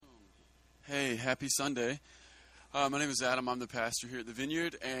Hey, happy Sunday. My name is Adam. I'm the pastor here at the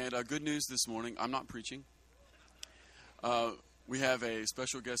Vineyard. And good news this morning, I'm not preaching. We have a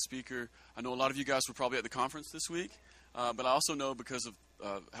special guest speaker. I know a lot of you guys were probably at the conference this week. But I also know because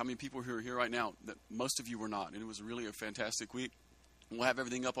of how many people who are here right now that most of you were not. And it was really a fantastic week. We'll have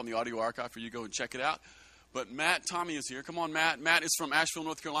everything up on the audio archive for you to go and check it out. But Matt Tommy is here. Come on, Matt. Matt is from Asheville,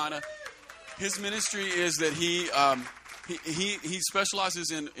 North Carolina. His ministry is that he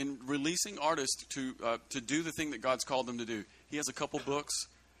specializes in releasing artists to do the thing that God's called them to do. He has a couple books.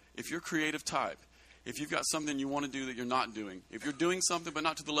 If you're a creative type, if you've got something you want to do that you're not doing, if you're doing something but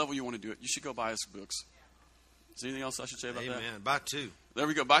not to the level you want to do it, you should go buy his books. Is there anything else I should say about that? Amen. Buy two. There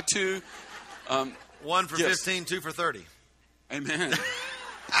we go. Buy two. One for 15, two for 30. Amen.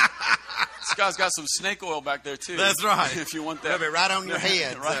 This guy's got some snake oil back there, too. That's right. If you want that. Rub it right on your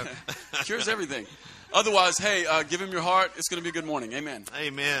head. Right. So. Cures everything. Otherwise, hey, give him your heart. It's going to be a good morning. Amen.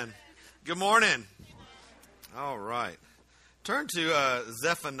 Amen. Good morning. All right. Turn to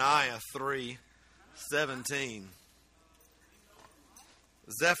Zephaniah 3:17.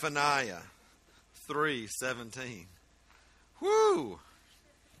 Zephaniah 3:17. Whoo!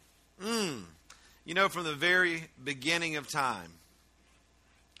 You know, from the very beginning of time,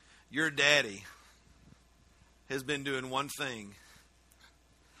 your daddy has been doing one thing.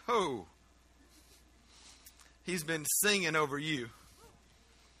 Oh, he's been singing over you.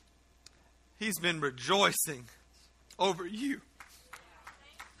 He's been rejoicing over you.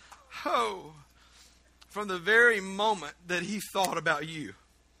 Oh, from the very moment that he thought about you,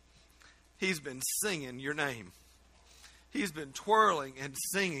 he's been singing your name. He's been twirling and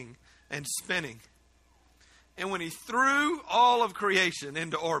singing and spinning. And when he threw all of creation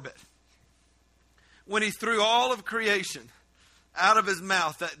into orbit, when he threw all of creation out of his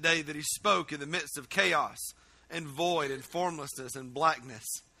mouth that day that he spoke in the midst of chaos and void and formlessness and blackness,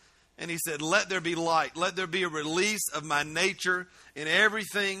 and he said, let there be light, let there be a release of my nature in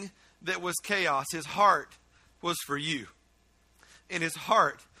everything that was chaos. His heart was for you, and his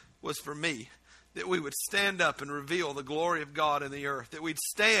heart was for me, that we would stand up and reveal the glory of God in the earth, that we'd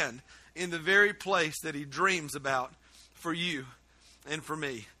stand in the very place that he dreams about for you and for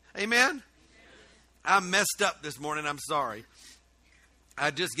me. Amen? I messed up this morning. I'm sorry.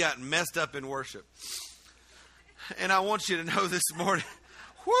 I just got messed up in worship. And I want you to know this morning,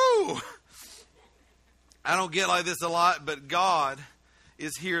 whoo! I don't get like this a lot, but God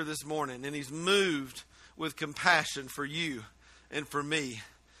is here this morning, and he's moved with compassion for you and for me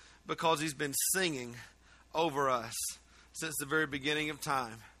because he's been singing over us since the very beginning of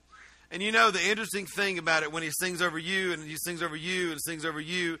time. And you know, the interesting thing about it, when he sings over you, and he sings over you, and sings over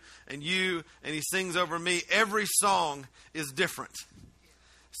you, and he sings over me, every song is different.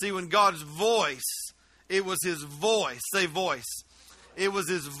 See, when God's voice, it was his voice, say voice. It was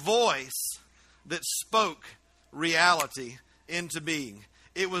his voice that spoke reality into being.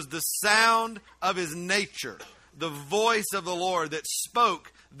 It was the sound of his nature, the voice of the Lord that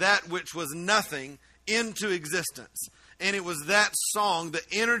spoke that which was nothing into existence. And it was that song, the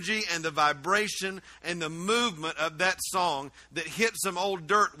energy and the vibration and the movement of that song that hit some old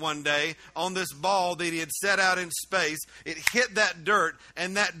dirt one day on this ball that he had set out in space. It hit that dirt,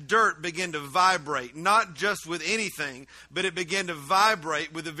 and that dirt began to vibrate, not just with anything, but it began to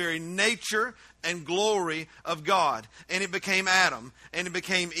vibrate with the very nature and glory of God. And it became Adam, and it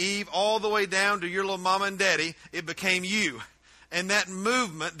became Eve, all the way down to your little mama and daddy. It became you. And that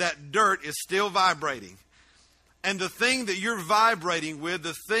movement, that dirt, is still vibrating. And the thing that you're vibrating with,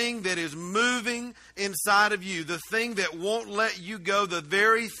 the thing that is moving inside of you, the thing that won't let you go, the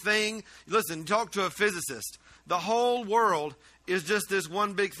very thing, listen, talk to a physicist. The whole world is just this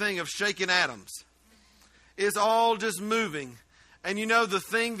one big thing of shaking atoms. It's all just moving. And you know, the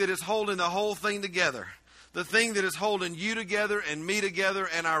thing that is holding the whole thing together, the thing that is holding you together and me together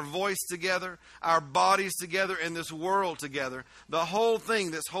and our voice together, our bodies together and this world together, the whole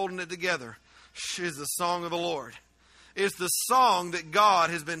thing that's holding it together is the song of the Lord. It's the song that God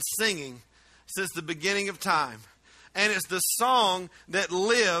has been singing since the beginning of time. And it's the song that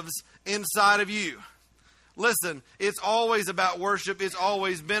lives inside of you. Listen, it's always about worship. It's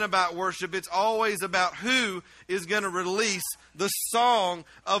always been about worship. It's always about who is going to release the song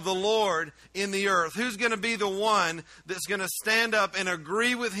of the Lord in the earth. Who's going to be the one that's going to stand up and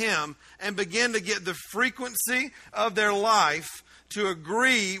agree with him and begin to get the frequency of their life to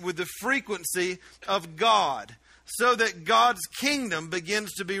agree with the frequency of God, so that God's kingdom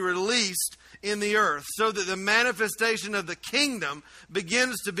begins to be released in the earth, so that the manifestation of the kingdom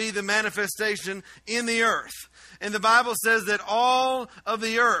begins to be the manifestation in the earth. And the Bible says that all of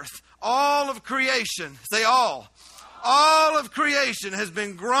the earth, all of creation, say all All of creation has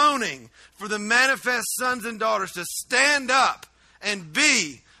been groaning for the manifest sons and daughters to stand up and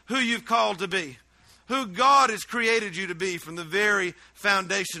be who you've called to be, who God has created you to be from the very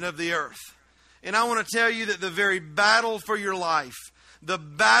foundation of the earth. And I want to tell you that the very battle for your life, the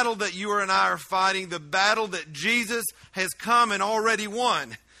battle that you and I are fighting, the battle that Jesus has come and already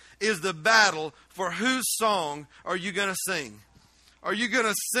won, is the battle for whose song are you going to sing? Are you going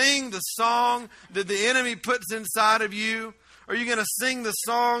to sing the song that the enemy puts inside of you? Are you going to sing the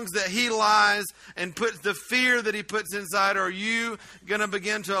songs that he lies and puts the fear that he puts inside? Or are you going to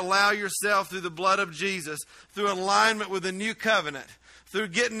begin to allow yourself through the blood of Jesus, through alignment with the new covenant, through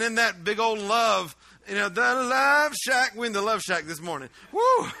getting in that big old love, the love shack? We're in the love shack this morning.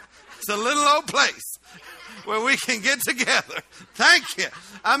 Woo! It's a little old place where we can get together. Thank you.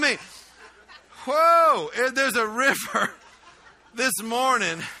 I mean, whoa, there's a river. This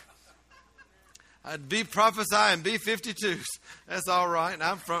morning, I'd be prophesying B-52s. That's all right.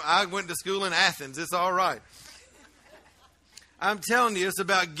 I went to school in Athens. It's all right. I'm telling you, it's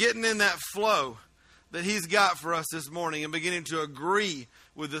about getting in that flow that he's got for us this morning and beginning to agree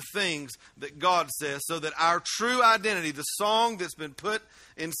with the things that God says so that our true identity, the song that's been put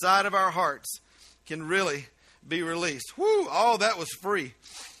inside of our hearts, can really be released. Whoo, all that was free.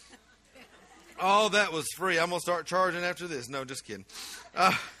 All that was free. I'm going to start charging after this. No, just kidding.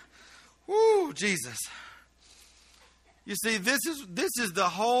 Whoo, Jesus. You see, this is the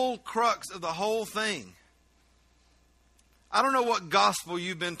whole crux of the whole thing. I don't know what gospel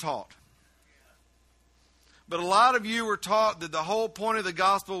you've been taught. But a lot of you were taught that the whole point of the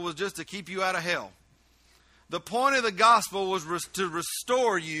gospel was just to keep you out of hell. The point of the gospel was to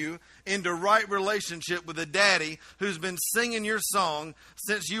restore you into right relationship with a daddy who's been singing your song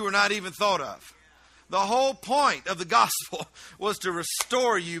since you were not even thought of. The whole point of the gospel was to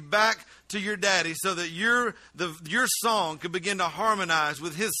restore you back to your daddy so that your song could begin to harmonize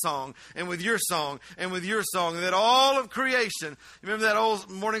with his song and with your song and with your song. And that all of creation, remember that old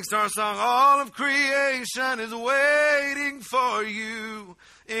Morning Star song? All of creation is waiting for you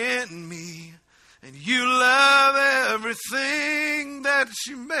in me. And you love everything that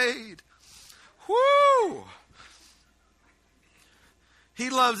you made. Whoo!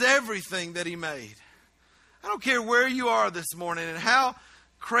 He loves everything that he made. I don't care where you are this morning and how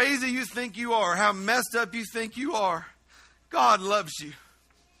crazy you think you are, how messed up you think you are. God loves you.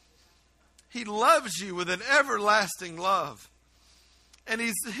 He loves you with an everlasting love. And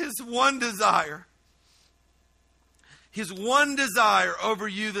his one desire over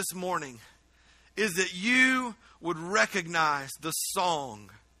you this morning is that you would recognize the song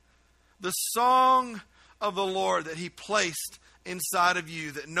of the Lord that he placed inside of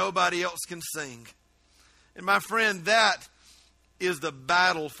you that nobody else can sing. And my friend, that is the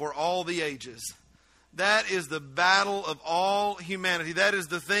battle for all the ages. That is the battle of all humanity. That is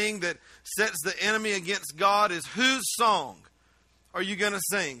the thing that sets the enemy against God, is whose song are you going to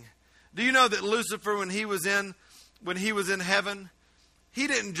sing? Do you know that Lucifer, when he was in heaven, he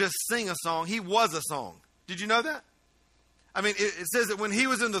didn't just sing a song, he was a song. Did you know that? I mean, it says that when he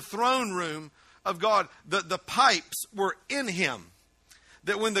was in the throne room of God, the pipes were in him.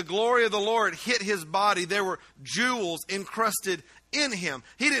 That when the glory of the Lord hit his body, there were jewels encrusted in him.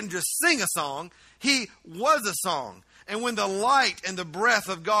 He didn't just sing a song, he was a song. And when the light and the breath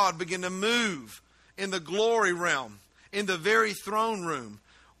of God began to move in the glory realm, in the very throne room,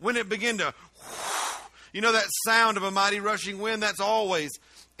 when it began to, that sound of a mighty rushing wind, that's always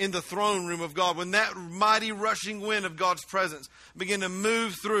in the throne room of God. When that mighty rushing wind of God's presence began to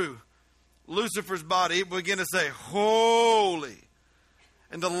move through Lucifer's body, it began to say, holy.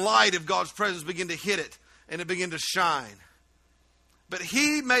 And the light of God's presence began to hit it, and it began to shine. But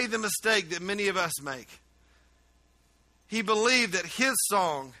he made the mistake that many of us make. He believed that his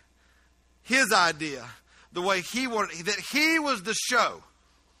song, his idea, the way he wanted, that he was the show.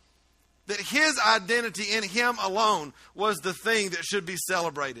 That his identity in him alone was the thing that should be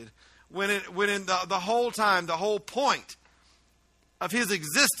celebrated. When in the whole time, the whole point of his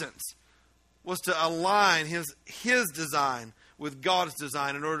existence was to align his design with God's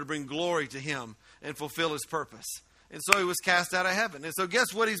design in order to bring glory to him and fulfill his purpose. And so he was cast out of heaven. And so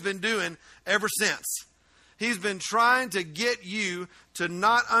guess what he's been doing ever since? He's been trying to get you to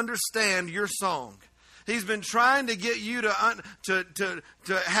not understand your song. He's been trying to get you to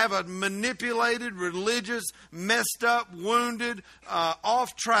have a manipulated, religious, messed up, wounded,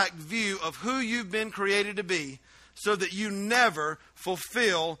 off-track view of who you've been created to be, so that you never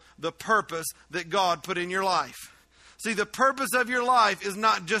fulfill the purpose that God put in your life. See, the purpose of your life is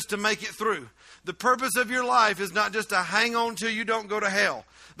not just to make it through. The purpose of your life is not just to hang on till you don't go to hell.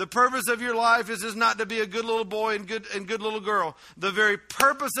 The purpose of your life is just not to be a good little boy and good little girl. The very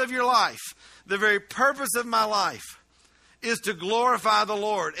purpose of your life, the very purpose of my life is to glorify the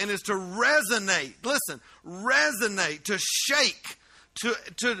Lord and is to resonate. Listen, resonate, to shake,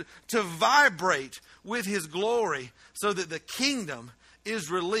 to vibrate with His glory so that the kingdom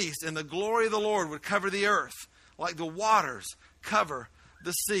is released and the glory of the Lord would cover the earth like the waters cover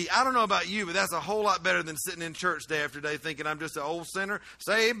the sea. I don't know about you, but that's a whole lot better than sitting in church day after day thinking I'm just an old sinner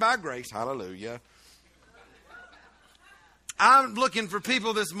saved by grace. Hallelujah. I'm looking for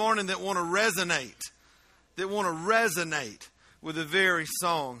people this morning that want to resonate with the very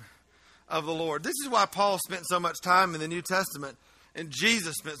song of the Lord. This is why Paul spent so much time in the New Testament, and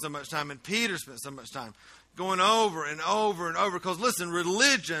Jesus spent so much time, and Peter spent so much time going over and over and over. Because listen,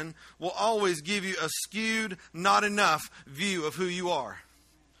 religion will always give you a skewed, not enough view of who you are.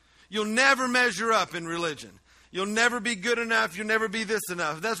 You'll never measure up in religion. You'll never be good enough. You'll never be this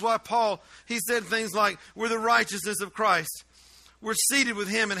enough. That's why Paul, he said things like, we're the righteousness of Christ. We're seated with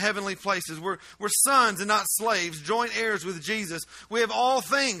Him in heavenly places. We're sons and not slaves, joint heirs with Jesus. We have all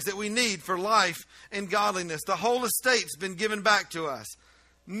things that we need for life and godliness. The whole estate's been given back to us.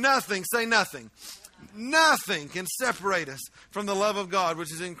 Nothing, say nothing. Nothing can separate us from the love of God,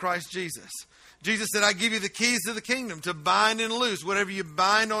 which is in Christ Jesus. Jesus said, I give you the keys to the kingdom to bind and loose. Whatever you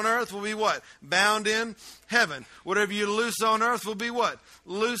bind on earth will be what? Bound in heaven. Whatever you loose on earth will be what?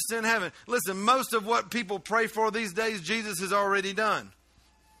 Loosed in heaven. Listen, most of what people pray for these days, Jesus has already done.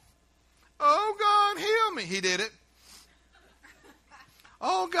 Oh, God, heal me. He did it.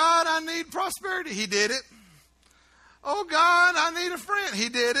 Oh, God, I need prosperity. He did it. Oh, God, I need a friend. He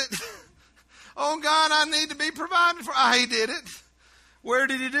did it. Oh, God, I need to be provided for. He did it. Where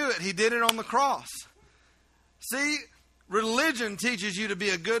did He do it? He did it on the cross. See, religion teaches you to be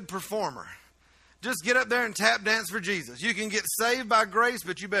a good performer. Just get up there and tap dance for Jesus. You can get saved by grace,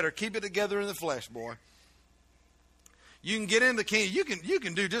 but you better keep it together in the flesh, boy. You can get in the kingdom. You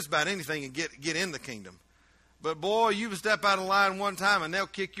can do just about anything and get in the kingdom. But boy, you step out of line one time and they'll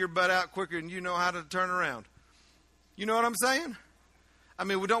kick your butt out quicker than you know how to turn around. You know what I'm saying? I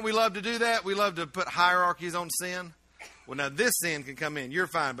mean, don't we love to do that? We love to put hierarchies on sin. Well, now this sin can come in. You're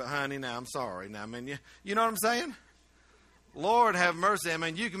fine, but honey, now I'm sorry. Now, I mean, you know what I'm saying? Lord have mercy. I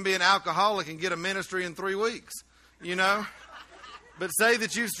mean, you can be an alcoholic and get a ministry in 3 weeks, you know. But say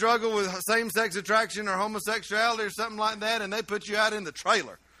that you struggle with same-sex attraction or homosexuality or something like that, and they put you out in the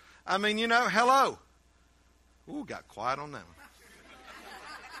trailer. I mean, you know, hello. Ooh, got quiet on that one.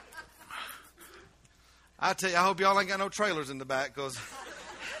 I tell you, I hope y'all ain't got no trailers in the back, because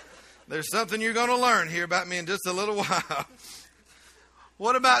there's something you're going to learn here about me in just a little while.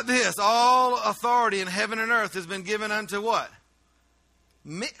 What about this? All authority in heaven and earth has been given unto what?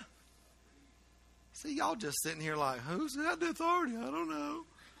 Me. See, y'all just sitting here like, who's got the authority? I don't know.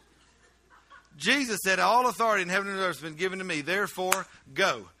 Jesus said, all authority in heaven and earth has been given to me. Therefore,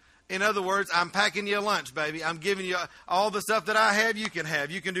 go. In other words, I'm packing you a lunch, baby. I'm giving you all the stuff that I have, you can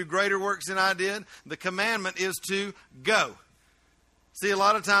have. You can do greater works than I did. The commandment is to go. See, a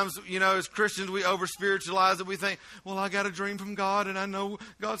lot of times, you know, as Christians, we over-spiritualize it. We think, well, I got a dream from God, and I know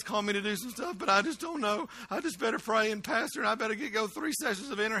God's called me to do some stuff, but I just don't know. I just better pray and pastor, and I better go 3 sessions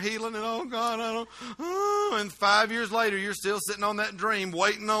of inner healing, and oh, God, I don't. Oh, and 5 years later, you're still sitting on that dream,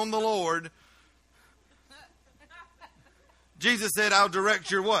 waiting on the Lord. Jesus said, I'll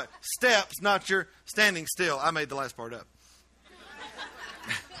direct your what? Steps, not your standing still. I made the last part up.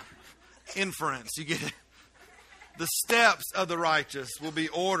 Inference, you get it? The steps of the righteous will be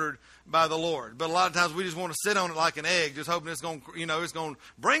ordered by the Lord. But a lot of times we just want to sit on it like an egg, just hoping it's going, it's going to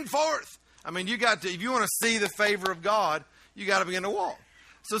bring forth. I mean, if you want to see the favor of God, you got to begin to walk.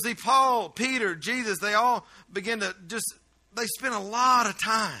 So see, Paul, Peter, Jesus, they all begin to they spend a lot of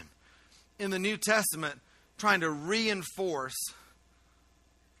time in the New Testament trying to reinforce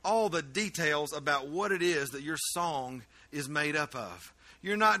all the details about what it is that your song is made up of.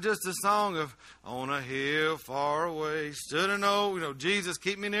 You're not just a song of, on a hill far away, stood an old, Jesus,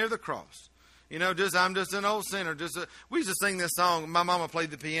 keep me near the cross. I'm just an old sinner. We used to sing this song. My mama played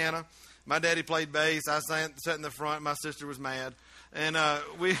the piano. My daddy played bass. I sat in the front. My sister was mad. And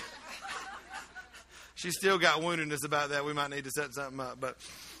she still got woundedness about that. We might need to set something up. But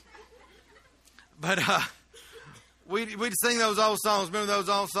we'd sing those old songs. Remember those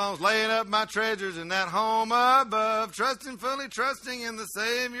old songs? Laying up my treasures in that home above, fully trusting in the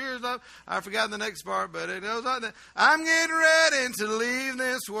Savior's love. I forgot the next part, but it goes like that. I'm getting ready to leave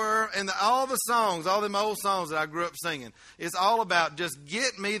this world. And all the songs, all them old songs that I grew up singing, it's all about just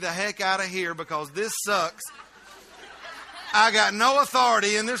get me the heck out of here because this sucks. I got no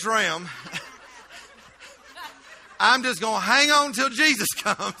authority in this realm. I'm just going to hang on till Jesus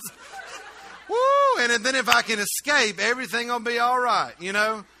comes. Woo! And then if I can escape, everything will be all right, you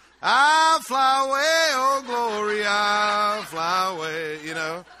know. I'll fly away, oh glory, I'll fly away, you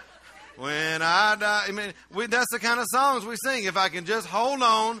know. When I die. I mean, that's the kind of songs we sing. If I can just hold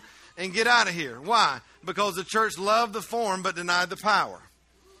on and get out of here. Why? Because the church loved the form but denied the power.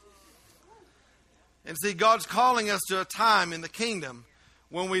 And see, God's calling us to a time in the kingdom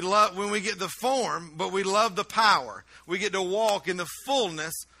when we get the form, but we love the power. We get to walk in the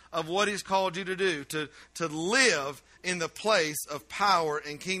fullness of what He's called you to do, to live in the place of power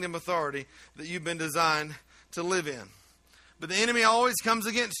and kingdom authority that you've been designed to live in. But the enemy always comes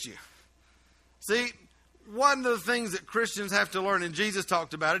against you. See, one of the things that Christians have to learn, and Jesus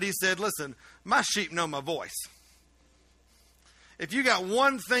talked about it, He said, listen, my sheep know my voice. If you got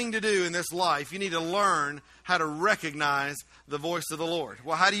one thing to do in this life, you need to learn how to recognize the voice of the Lord.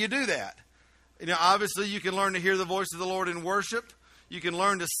 Well, how do you do that? You know, obviously you can learn to hear the voice of the Lord in worship. You can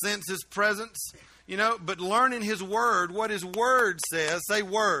learn to sense His presence, you know, but learning His Word, what His Word says, say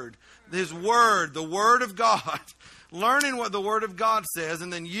Word. His Word, the Word of God. Learning what the Word of God says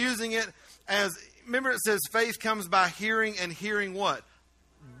and then using it as, remember it says faith comes by hearing, and hearing what?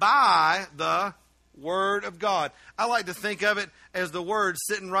 By the Word of God. I like to think of it as the Word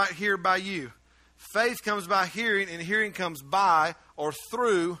sitting right here by you. Faith comes by hearing, and hearing comes by or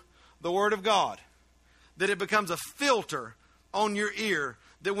through the Word of God. That it becomes a filter on your ear.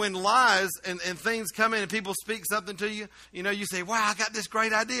 That when lies and things come in and people speak something to you, you know, you say, wow, I got this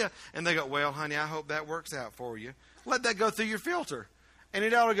great idea. And they go, well, honey, I hope that works out for you. Let that go through your filter. And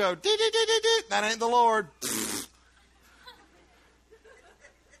it ought to go, that ain't the Lord.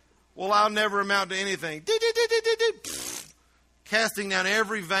 Well, I'll never amount to anything. Casting down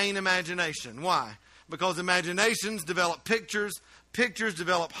every vain imagination. Why? Because imaginations develop pictures. Pictures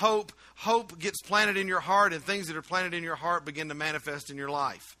develop hope. Hope gets planted in your heart, and things that are planted in your heart begin to manifest in your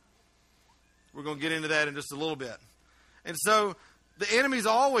life. We're going to get into that in just a little bit. And so the enemy's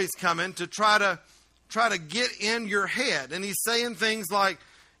always coming to try to get in your head. And he's saying things like,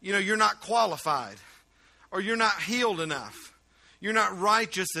 you know, you're not qualified, or you're not healed enough. You're not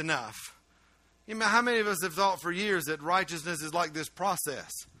righteous enough. You know, how many of us have thought for years that righteousness is like this process?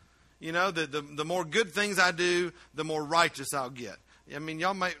 You know, the more good things I do, the more righteous I'll get. I mean,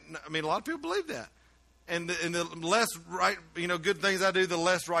 a lot of people believe that. And the less good things I do, the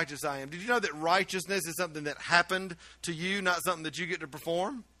less righteous I am. Did you know that righteousness is something that happened to you, not something that you get to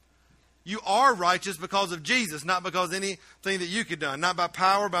perform? You are righteous because of Jesus, not because of anything that you could have done. Not by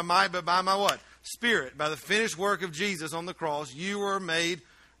power, by might, but by my what? Spirit. By the finished work of Jesus on the cross, you were made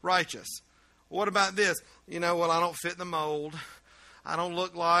righteous. What about this? You know, well, I don't fit the mold. I don't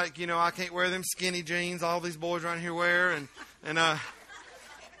look like, you know, I can't wear them skinny jeans all these boys around here wear. And I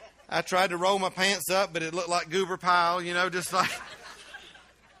tried to roll my pants up, but it looked like goober pile, you know, just like,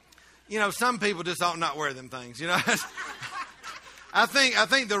 you know, some people just ought not wear them things, you know. I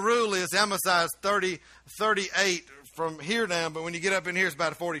think the rule is I'm a size 38 from here down, but when you get up in here, it's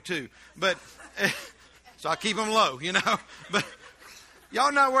about a 42. But, so I keep them low, you know. But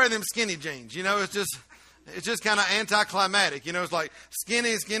y'all not wearing them skinny jeans, you know, it's just kind of anticlimactic, you know. It's like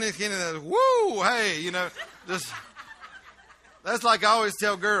skinny, woo, hey, you know, just, that's like I always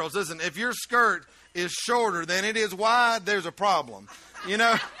tell girls, listen, if your skirt is shorter than it is wide, there's a problem, you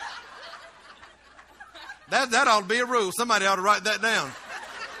know. That ought to be a rule. Somebody ought to write that down.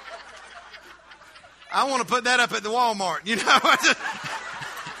 I want to put that up at the Walmart, you know.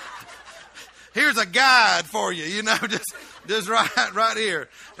 Here's a guide for you, you know, just right here,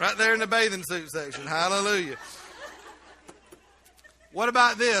 right there in the bathing suit section. Hallelujah. What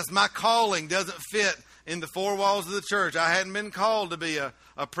about this? My calling doesn't fit in the four walls of the church. I hadn't been called to be a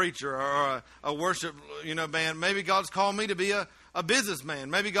preacher or a worship, you know, band. Maybe God's called me to be a businessman.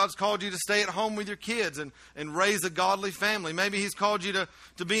 Maybe God's called you to stay at home with your kids and raise a godly family. Maybe He's called you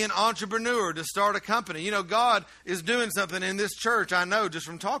to be an entrepreneur, to start a company. You know, God is doing something in this church, I know, just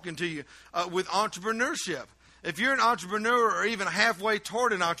from talking to you, with entrepreneurship. If you're an entrepreneur or even halfway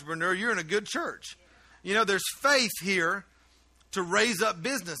toward an entrepreneur, you're in a good church. You know, there's faith here to raise up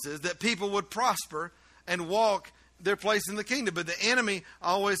businesses that people would prosper and walk their place in the kingdom. But the enemy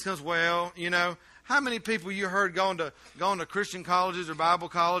always comes, well, you know, how many people you heard going to Christian colleges or Bible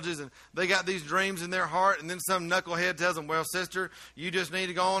colleges, and they got these dreams in their heart, and then some knucklehead tells them, well, sister, you just need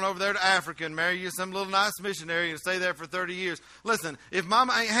to go on over there to Africa and marry you some little nice missionary and stay there for 30 years. Listen, if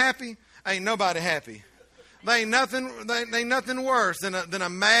mama ain't happy, ain't nobody happy. There ain't nothing worse than a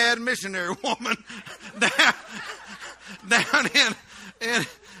mad missionary woman down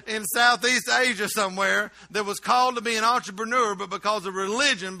in Southeast Asia somewhere that was called to be an entrepreneur, but because of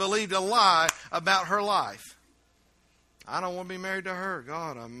religion believed a lie about her life. I don't want to be married to her.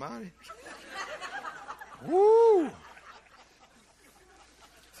 God almighty. Woo!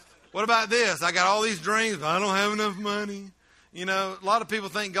 What about this? I got all these dreams, but I don't have enough money. You know, a lot of people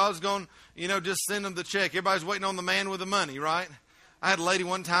think God's going, just send them the check. Everybody's waiting on the man with the money, right? I had a lady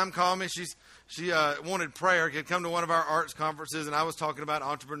one time call me. She wanted prayer. She had come to one of our arts conferences, and I was talking about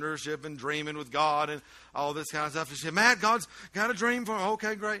entrepreneurship and dreaming with God and all this kind of stuff. And she said, Matt, God's got a dream for me.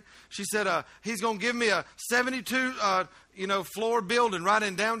 Okay, great. She said, he's going to give me a 72 floor building right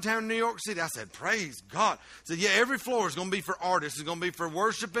in downtown New York City. I said, praise God. I said, yeah, every floor is going to be for artists. It's going to be for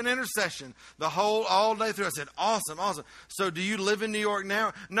worship and intercession all day through. I said, awesome. So do you live in New York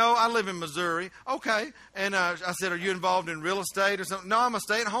now? No, I live in Missouri. Okay. And I said, are you involved in real estate or something? No, I'm a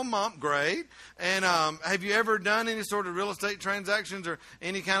stay-at-home mom. Great. And have you ever done any sort of real estate transactions or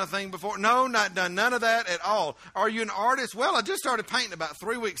any kind of thing before? No, not done none of that at all. Are you an artist? Well, I just started painting about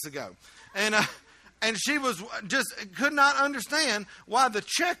 3 weeks ago. And she was could not understand why the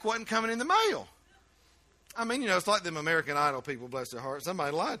check wasn't coming in the mail. I mean, it's like them American Idol people, bless their heart.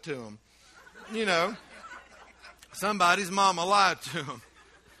 Somebody lied to them. Somebody's mama lied to them.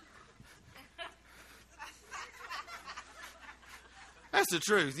 That's the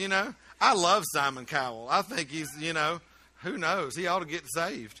truth, I love Simon Cowell. I think he's, who knows? He ought to get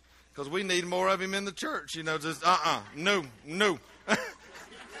saved because we need more of him in the church. No.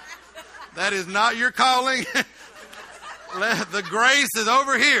 That is not your calling. The grace is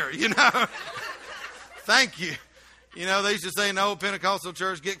over here, Thank you. They used to say in the old Pentecostal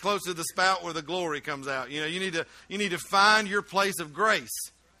church, get close to the spout where the glory comes out. You need to find your place of grace.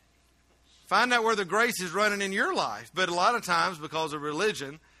 Find out where the grace is running in your life. But a lot of times, because of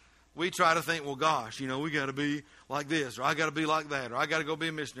religion, we try to think, well, gosh, we got to be like this, or I got to be like that, or I got to go be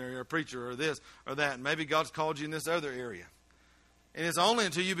a missionary or a preacher or this or that. And maybe God's called you in this other area. And it's only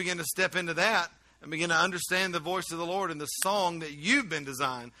until you begin to step into that and begin to understand the voice of the Lord and the song that you've been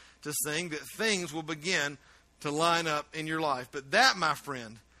designed to sing that things will begin to line up in your life. But that, my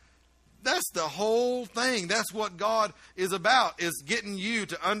friend, that's the whole thing. That's what God is about, is getting you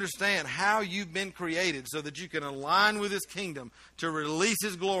to understand how you've been created so that you can align with His kingdom to release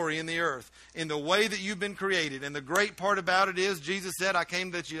His glory in the earth in the way that you've been created. And the great part about it is Jesus said, I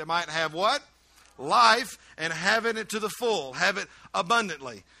came that you might have what? Life, and having it to the full. Have it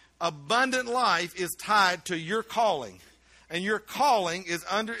abundantly. Abundant life is tied to your calling. And your calling is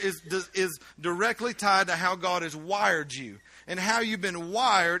directly tied to how God has wired you. And how you've been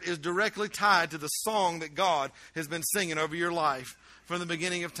wired is directly tied to the song that God has been singing over your life from the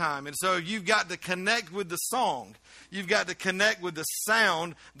beginning of time. And so you've got to connect with the song. You've got to connect with the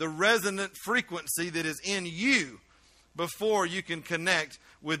sound, the resonant frequency that is in you before you can connect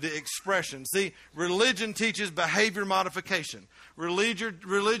with the expression. See, religion teaches behavior modification.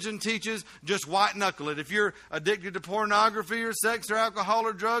 Religion teaches just white knuckle it. If you're addicted to pornography or sex or alcohol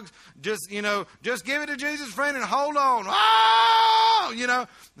or drugs, just give it to Jesus, friend, and hold on. Oh,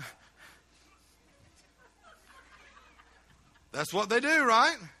 That's what they do,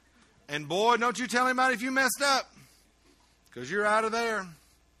 right? And boy, don't you tell anybody if you messed up, because you're out of there.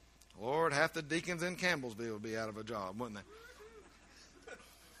 Lord, half the deacons in Campbellsville would be out of a job, wouldn't they?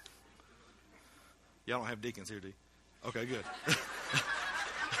 Y'all don't have deacons here, do you? Okay, good.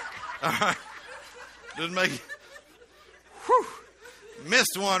 All right. Doesn't make it. Whew.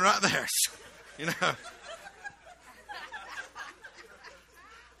 Missed one right there.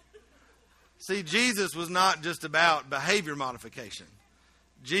 See, Jesus was not just about behavior modification.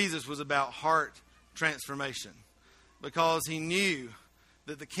 Jesus was about heart transformation, because He knew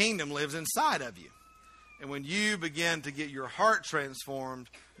that the kingdom lives inside of you. And when you begin to get your heart transformed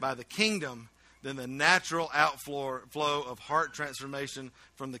by the kingdom, then the natural outflow of heart transformation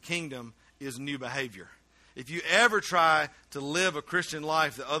from the kingdom is new behavior. If you ever try to live a Christian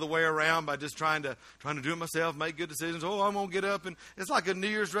life the other way around by just trying to do it myself, make good decisions, I'm going to get up, and it's like a New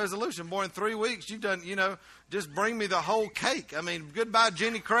Year's resolution. Boy, in 3 weeks, you've done, just bring me the whole cake. I mean, goodbye,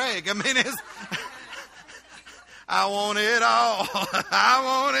 Jenny Craig. I mean, it's... I want it all. I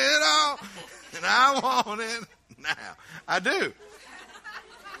want it all. And I want it now. I do.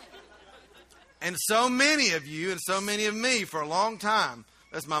 And so many of you and so many of me for a long time,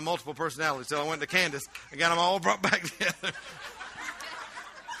 that's my multiple personality. So I went to Candace and got them all brought back together.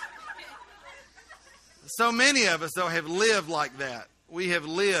 So many of us, though, have lived like that. We have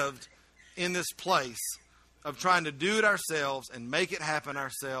lived in this place of trying to do it ourselves and make it happen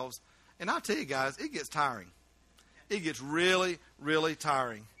ourselves. And I'll tell you guys, it gets tiring. It gets really, really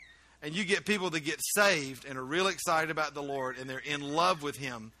tiring. And you get people that get saved and are real excited about the Lord, and they're in love with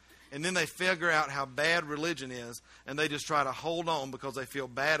Him. And then they figure out how bad religion is, and they just try to hold on because they feel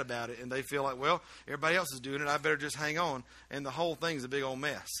bad about it. And they feel like, well, everybody else is doing it, I better just hang on. And the whole thing's a big old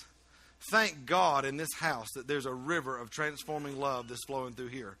mess. Thank God in this house that there's a river of transforming love that's flowing through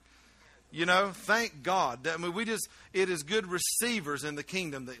here. You know, thank God. I mean, it is good receivers in the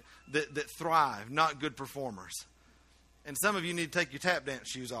kingdom that thrive, not good performers. And some of you need to take your tap dance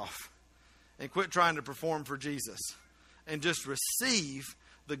shoes off and quit trying to perform for Jesus and just receive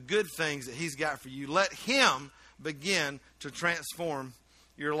the good things that He's got for you. Let Him begin to transform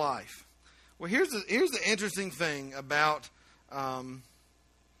your life. Well, here's the interesting thing about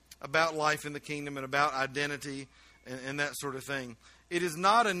life in the kingdom and about identity and that sort of thing. It is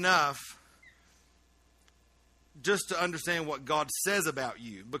not enough just to understand what God says about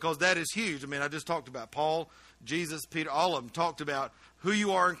you, because that is huge. I mean, I just talked about Paul, Jesus, Peter, all of them talked about who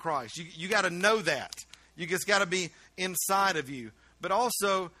you are in Christ. You got to know that. You just got to be inside of you. But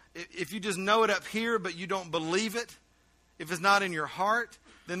also, if you just know it up here, but you don't believe it, if it's not in your heart,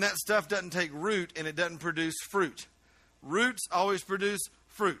 then that stuff doesn't take root and it doesn't produce fruit. Roots always produce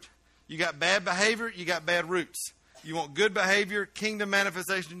fruit. You got bad behavior, you got bad roots. You want good behavior, kingdom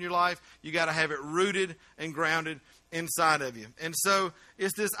manifestation in your life, you got to have it rooted and grounded inside of you. And so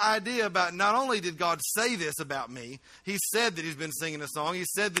it's this idea about not only did God say this about me, He said that He's been singing a song. He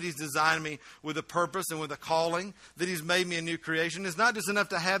said that He's designed me with a purpose and with a calling, that He's made me a new creation. It's not just enough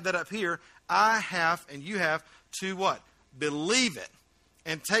to have that up here. I have, and you have, to what? Believe it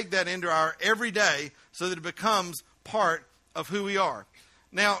and take that into our everyday so that it becomes part of who we are.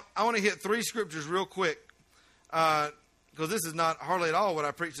 Now, I want to hit 3 scriptures real quick, because this is not hardly at all what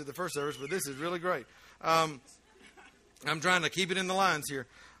I preached at the first service, but this is really great. I'm trying to keep it in the lines here.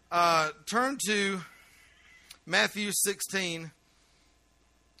 Turn to Matthew 16,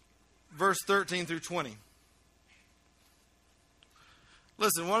 verse 13 through 20.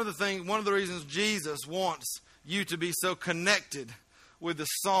 Listen, one of the reasons Jesus wants you to be so connected with the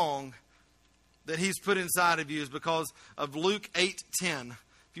song that He's put inside of you is because of Luke 8:10. If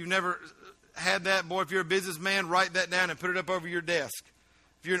you've never had that, boy, if you're a businessman, write that down and put it up over your desk.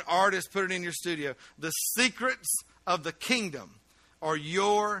 If you're an artist, put it in your studio. The secrets of the kingdom are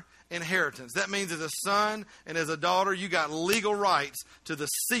your inheritance. That means as a son and as a daughter, you got legal rights to the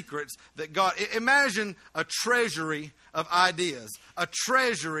secrets that God... Imagine a treasury of ideas, a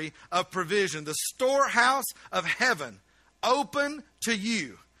treasury of provision, the storehouse of heaven open to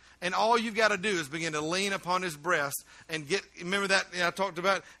you. And all you've got to do is begin to lean upon His breast and get, remember that I talked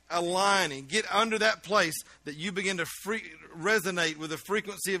about aligning, get under that place that you begin to resonate with the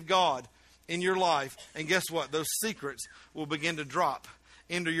frequency of God in your life. And guess what? Those secrets will begin to drop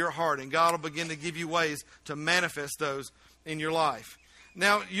into your heart, and God will begin to give you ways to manifest those in your life.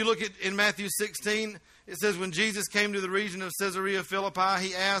 Now, you look at in Matthew 16, it says, when Jesus came to the region of Caesarea Philippi,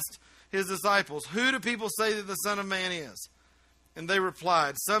 He asked His disciples, who do people say that the Son of Man is? And they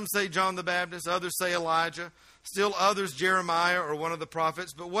replied, some say John the Baptist, others say Elijah, still others Jeremiah or one of the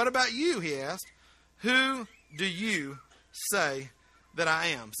prophets. But what about you, He asked, who do you say that I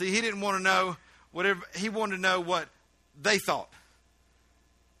am? See, He didn't want to know whatever, He wanted to know what they thought.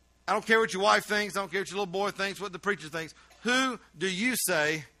 I don't care what your wife thinks, I don't care what your little boy thinks, what the preacher thinks. Who do you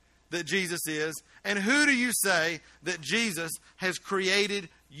say that Jesus is? And who do you say that Jesus has created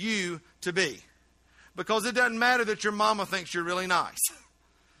you to be? Because it doesn't matter that your mama thinks you're really nice.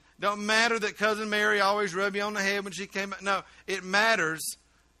 Don't matter that Cousin Mary always rubbed you on the head when she came out. No, it matters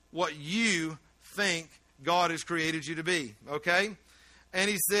what you think God has created you to be. Okay? And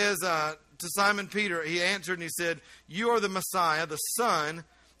He says to Simon Peter, He answered and He said, you are the Messiah, the Son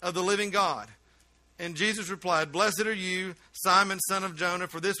of the living God. And Jesus replied, blessed are you, Simon, son of Jonah,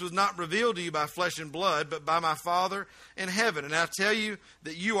 for this was not revealed to you by flesh and blood, but by my Father in heaven. And I tell you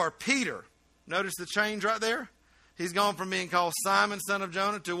that you are Peter. Notice the change right there? He's gone from being called Simon, son of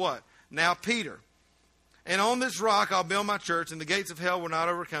Jonah, to what? Now Peter. And on this rock I'll build my church, and the gates of hell will not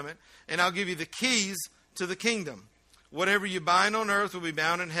overcome it. And I'll give you the keys to the kingdom. Whatever you bind on earth will be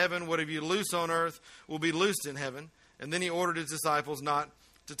bound in heaven. Whatever you loose on earth will be loosed in heaven. And then He ordered His disciples not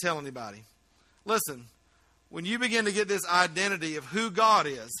to tell anybody. Listen, when you begin to get this identity of who God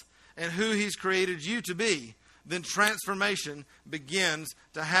is and who He's created you to be, then transformation begins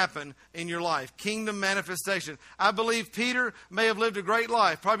to happen in your life. Kingdom manifestation. I believe Peter may have lived a great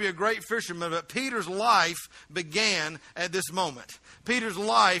life, probably a great fisherman, but Peter's life began at this moment. Peter's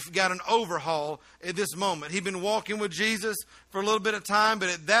life got an overhaul at this moment. He'd been walking with Jesus for a little bit of time, but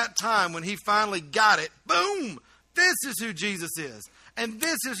at that time when he finally got it, boom, this is who Jesus is. And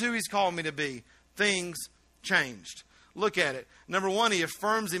this is who He's called me to be. Things changed. Look at it. Number one, he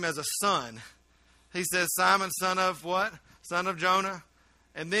affirms him as a son. He says, Simon, son of what? Son of Jonah.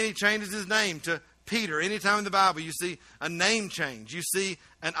 And then he changes his name to Peter. Anytime in the Bible you see a name change, you see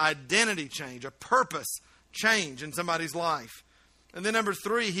an identity change, a purpose change in somebody's life. And then number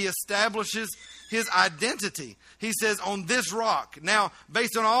three, he establishes his identity. He says, on this rock. Now,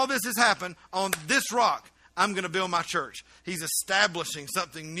 based on all this has happened, on this rock, I'm going to build my church. He's establishing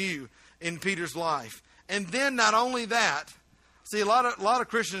something new in Peter's life. And then not only that, see, a lot of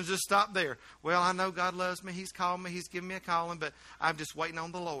Christians just stop there. Well, I know God loves me. He's called me. He's given me a calling, but I'm just waiting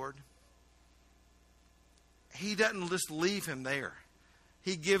on the Lord. He doesn't just leave him there.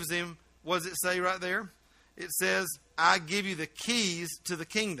 He gives him, what does it say right there? It says, I give you the keys to the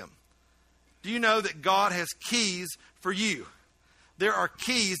kingdom. Do you know that God has keys for you? There are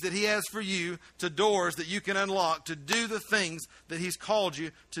keys that he has for you to doors that you can unlock to do the things that he's called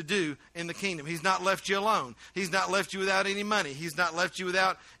you to do in the kingdom. He's not left you alone. He's not left you without any money. He's not left you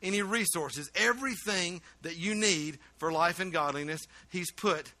without any resources. Everything that you need for life and godliness, he's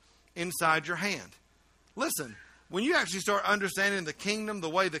put inside your hand. Listen, when you actually start understanding the kingdom, the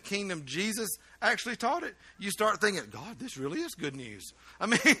way the kingdom Jesus actually taught it, you start thinking, God, this really is good news. I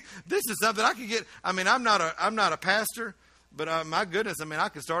mean, this is something I could get. I mean, I'm not a pastor. But my goodness, I mean, I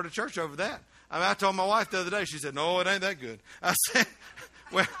could start a church over that. I mean, I told my wife the other day, she said, no, it ain't that good. I said,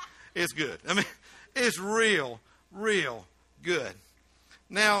 well, it's good. I mean, it's real good.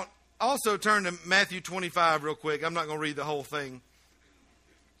 Now, also turn to Matthew 25 real quick. I'm not going to read the whole thing.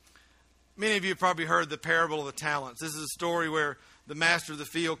 Many of you have probably heard the parable of the talents. This is a story where the master of the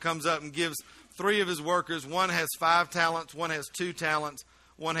field comes up and gives 3 of his workers. One has 5 talents, one has 2 talents,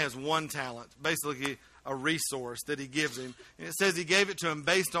 one has 1 talent. Basically, a resource that he gives him. And it says he gave it to him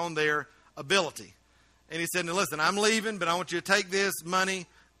based on their ability. And he said, now listen, I'm leaving, but I want you to take this money,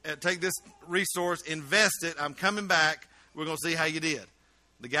 take this resource, invest it. I'm coming back. We're going to see how you did.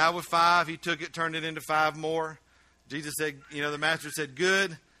 The guy with 5, he took it, turned it into 5 more. Jesus said, the master said,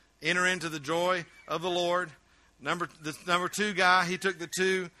 good, enter into the joy of the Lord. The number 2 guy, he took the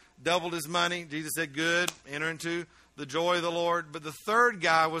 2, doubled his money. Jesus said, good, enter into the joy of the Lord. But the 3rd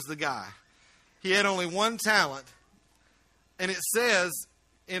guy was the guy. He had only 1 talent. And it says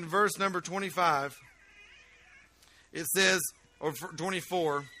in verse number 25, it says, or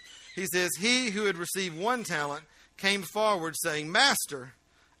 24, he says, he who had received 1 talent came forward saying, Master,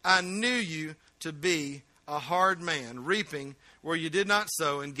 I knew you to be a hard man, reaping where you did not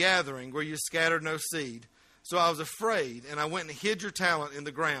sow and gathering where you scattered no seed. So I was afraid, and I went and hid your talent in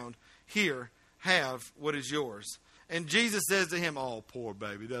the ground. Here, have what is yours. And Jesus says to him, oh, poor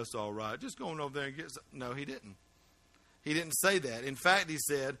baby, that's all right. Just go on over there and get some. No, he didn't. He didn't say that. In fact, he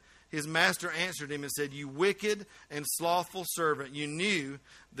said, his master answered him and said, you wicked and slothful servant, you knew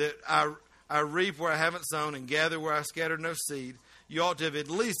that I reap where I haven't sown and gather where I scattered no seed. You ought to have at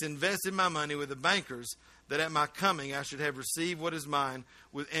least invested my money with the bankers, that at my coming I should have received what is mine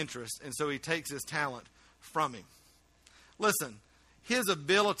with interest. And so he takes his talent from him. Listen, his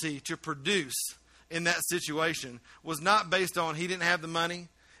ability to produce in that situation was not based on he didn't have the money.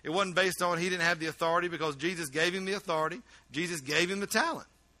 It wasn't based on he didn't have the authority, because Jesus gave him the authority. Jesus gave him the talent.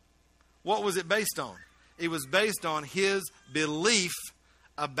 What was it based on? It was based on his belief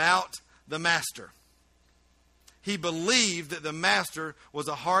about the master. He believed that the master was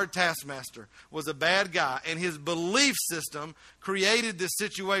a hard taskmaster, was a bad guy, and his belief system created this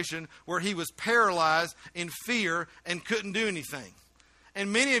situation where he was paralyzed in fear and couldn't do anything.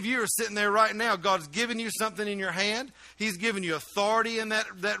 And many of you are sitting there right now. God's given you something in your hand. He's given you authority in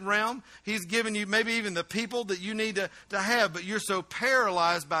that realm. He's given you maybe even the people that you need to have. But you're so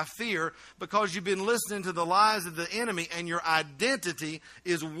paralyzed by fear because you've been listening to the lies of the enemy, and your identity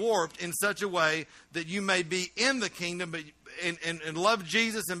is warped in such a way that you may be in the kingdom and love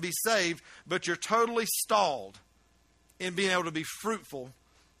Jesus and be saved, but you're totally stalled in being able to be fruitful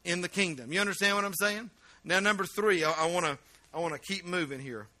in the kingdom. You understand what I'm saying? Now, number 3, I want to keep moving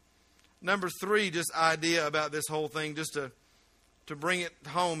here. Number 3, just idea about this whole thing, just to bring it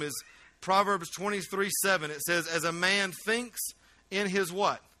home, is Proverbs 23:7. It says, as a man thinks in his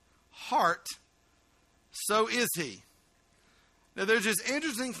what? Heart, so is he. Now, there's this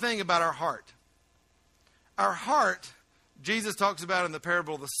interesting thing about our heart. Our heart, Jesus talks about in the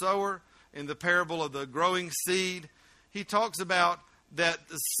parable of the sower, in the parable of the growing seed. He talks about that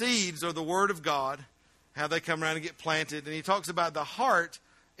the seeds are the word of God, how they come around and get planted. And he talks about the heart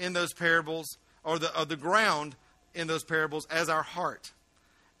in those parables, or the ground in those parables, as our heart.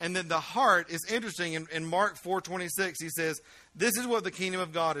 And then the heart is interesting. In Mark 4:26, he says, this is what the kingdom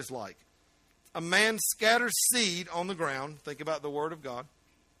of God is like. A man scatters seed on the ground. Think about the word of God.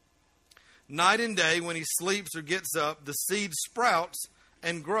 Night and day, when he sleeps or gets up, the seed sprouts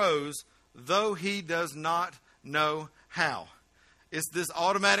and grows, though he does not know how. It's this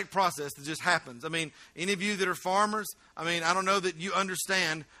automatic process that just happens. I mean, any of you that are farmers, I don't know that you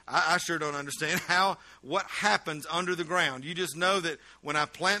understand. I sure don't understand what happens under the ground. You just know that when I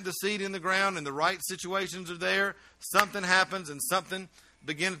plant the seed in the ground and the right situations are there, something happens and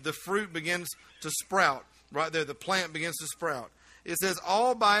the fruit begins to sprout. Right there, the plant begins to sprout. It says,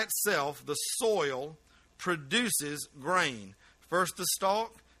 all by itself, the soil produces grain. First the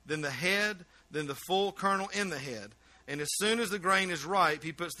stalk, then the head, then the full kernel in the head. And as soon as the grain is ripe,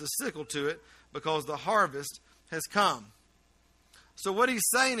 he puts the sickle to it because the harvest has come. So what he's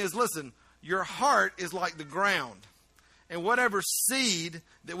saying is, listen, your heart is like the ground. And whatever seed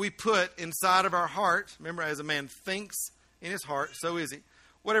that we put inside of our heart, remember, as a man thinks in his heart, so is he.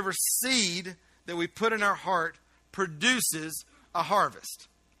 Whatever seed that we put in our heart produces a harvest.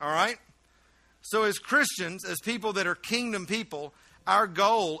 All right? So as Christians, as people that are kingdom people, our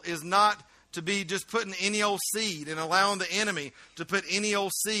goal is not to be just putting any old seed and allowing the enemy to put any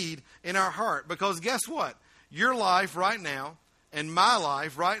old seed in our heart. Because guess what? Your life right now and my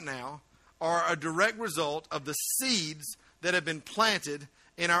life right now are a direct result of the seeds that have been planted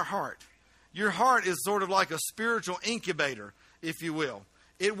in our heart. Your heart is sort of like a spiritual incubator, if you will.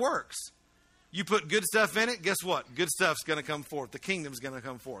 It works. You put good stuff in it, guess what? Good stuff's going to come forth. The kingdom's going to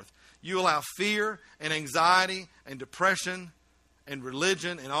come forth. You allow fear and anxiety and depression and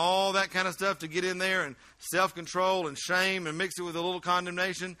religion and all that kind of stuff to get in there, and self-control and shame, and mix it with a little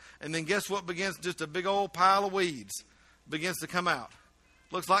condemnation. And then guess what begins? Just a big old pile of weeds begins to come out.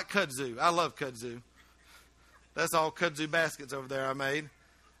 Looks like kudzu. I love kudzu. That's all kudzu baskets over there I made.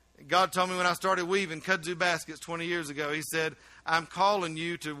 God told me when I started weaving kudzu baskets 20 years ago, he said, I'm calling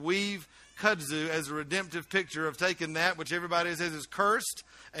you to weave kudzu as a redemptive picture of taking that which everybody says is cursed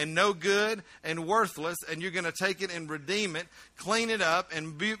and no good and worthless, and you're going to take it and redeem it, clean it up,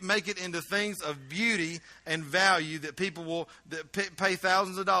 and make it into things of beauty and value that people will pay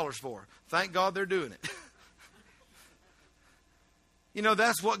thousands of dollars for. Thank God they're doing it. You know,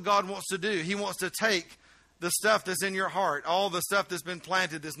 that's what God wants to do. He wants to take the stuff that's in your heart, all the stuff that's been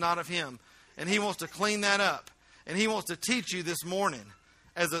planted that's not of Him, and He wants to clean that up. And He wants to teach you this morning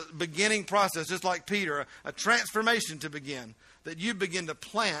as a beginning process, just like Peter, a transformation to begin, that you begin to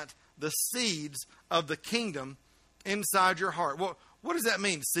plant the seeds of the kingdom inside your heart. Well, what does that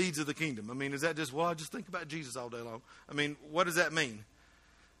mean, seeds of the kingdom? I mean, is that just, I just think about Jesus all day long? I mean, what does that mean?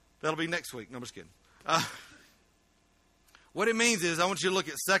 That'll be next week. No, I'm just kidding. What it means is, I want you to look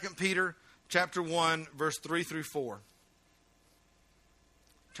at 2 Peter chapter 1, verse 3 through 4.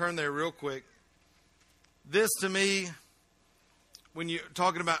 Turn there real quick. This, to me, when you're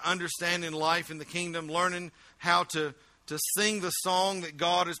talking about understanding life in the kingdom, learning how to sing the song that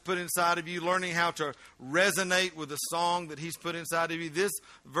God has put inside of you, learning how to resonate with the song that He's put inside of you, this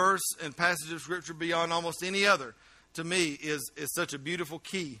verse and passage of Scripture, beyond almost any other, to me, is such a beautiful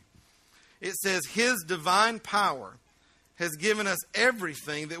key. It says, His divine power has given us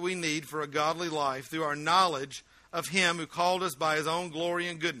everything that we need for a godly life through our knowledge of Him who called us by His own glory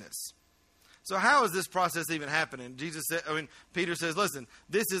and goodness. So how is this process even happening? Peter says, listen,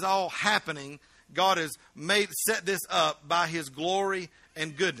 this is all happening. God has set this up by His glory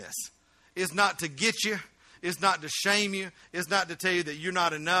and goodness. It's not to get you. It's not to shame you. It's not to tell you that you're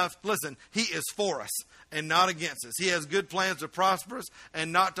not enough. Listen, He is for us and not against us. He has good plans to prosper us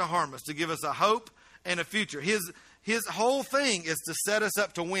and not to harm us, to give us a hope and a future. His whole thing is to set us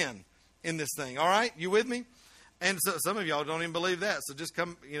up to win in this thing. All right? You with me? And so some of y'all don't even believe that. So just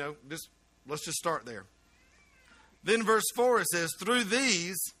come, let's just start there. Then verse 4, it says, through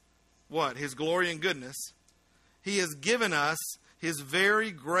these, what? His glory and goodness, He has given us His very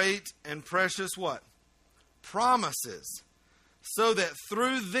great and precious what? Promises. So that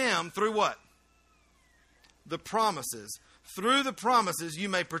through them, through what? The promises. Through the promises you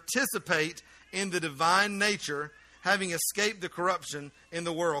may participate in the divine nature, having escaped the corruption in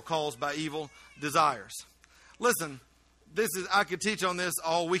the world caused by evil desires. Listen, I could teach on this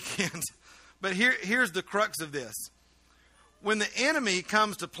all weekend, but here's the crux of this. When the enemy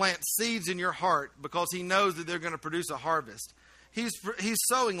comes to plant seeds in your heart because he knows that they're going to produce a harvest, he's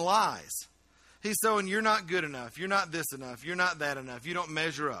sowing lies. He's sowing, you're not good enough, you're not this enough, you're not that enough, you don't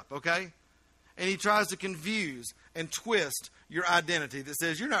measure up, okay? And he tries to confuse and twist your identity that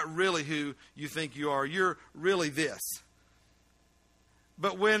says you're not really who you think you are. You're really this.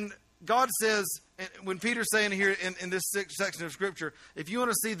 But when God says, when Peter's saying here in this section of Scripture, if you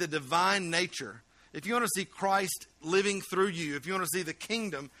want to see the divine nature, if you want to see Christ living through you, if you want to see the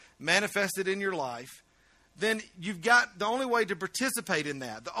kingdom manifested in your life, then you've got the only way to participate in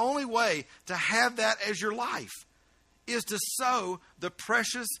that, the only way to have that as your life is to sow the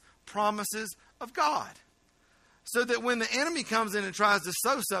precious promises of God. So that when the enemy comes in and tries to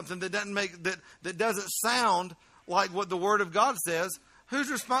sow something that doesn't sound like what the Word of God says,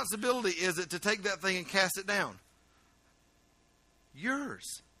 whose responsibility is it to take that thing and cast it down?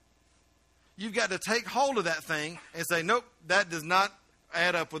 Yours. You've got to take hold of that thing and say, nope, that does not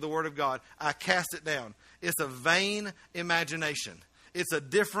add up with the Word of God. I cast it down. It's a vain imagination. It's a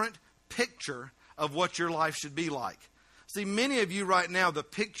different picture of what your life should be like. See, many of you right now, the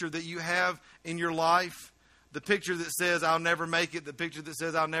picture that you have in your life, the picture that says I'll never make it, the picture that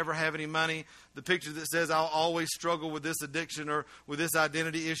says I'll never have any money, the picture that says I'll always struggle with this addiction or with this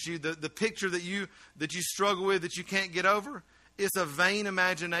identity issue, the picture that you struggle with that you can't get over, it's a vain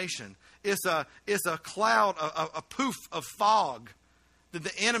imagination. It's a cloud, a poof of fog that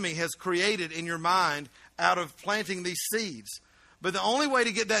the enemy has created in your mind out of planting these seeds. But the only way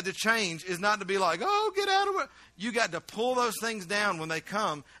to get that to change is not to be like, oh, get out of it. You got to pull those things down when they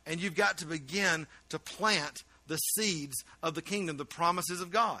come, and you've got to begin to plant the seeds of the kingdom, the promises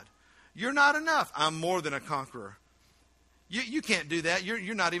of God. You're not enough. I'm more than a conqueror. You can't do that.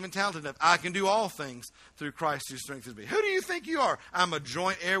 You're not even talented enough. I can do all things through Christ who strengthens me. Who do you think you are? I'm a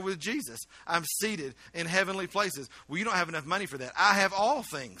joint heir with Jesus. I'm seated in heavenly places. Well, you don't have enough money for that. I have all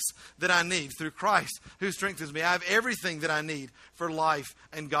things that I need through Christ who strengthens me. I have everything that I need for life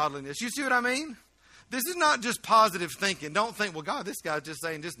and godliness. You see what I mean? This is not just positive thinking. Don't think, well, God, this guy's just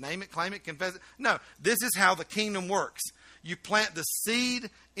saying, just name it, claim it, confess it. No, this is how the kingdom works. You plant the seed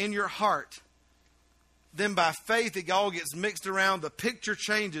in your heart. Then by faith, it all gets mixed around, the picture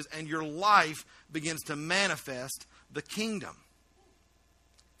changes, and your life begins to manifest the kingdom.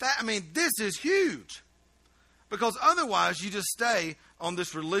 This is huge. Because otherwise, you just stay on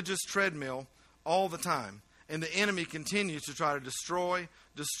this religious treadmill all the time. And the enemy continues to try to destroy,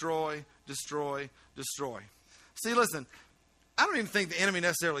 destroy, destroy, destroy. See, listen, I don't even think the enemy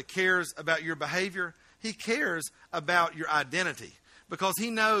necessarily cares about your behavior. He cares about your identity. Because he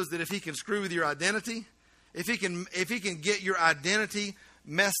knows that if he can screw with your identity, if he can get your identity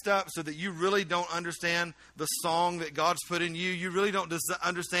messed up so that you really don't understand the song that God's put in you, you really don't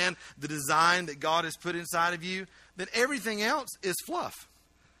understand the design that God has put inside of you, then everything else is fluff.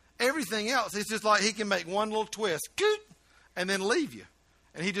 Everything else, it's just like he can make one little twist and then leave you.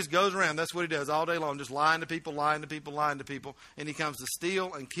 And he just goes around. That's what he does all day long, just lying to people, lying to people, lying to people. And he comes to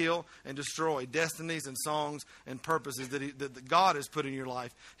steal and kill and destroy destinies and songs and purposes that God has put in your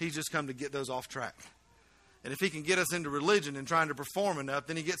life. He's just come to get those off track. And if he can get us into religion and trying to perform enough,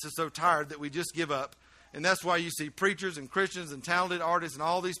 then he gets us so tired that we just give up. And that's why you see preachers and Christians and talented artists and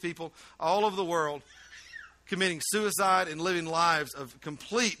all these people all over the world committing suicide and living lives of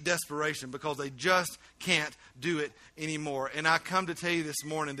complete desperation because they just can't do it anymore. And I come to tell you this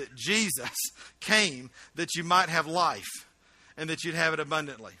morning that Jesus came that you might have life and that you'd have it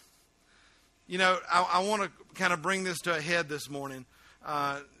abundantly. You know, I want to kind of bring this to a head this morning.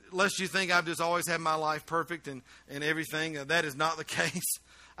 Lest you think I've just always had my life perfect and everything. That is not the case.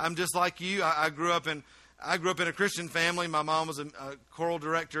 I'm just like you. I grew up in a Christian family. My mom was a choral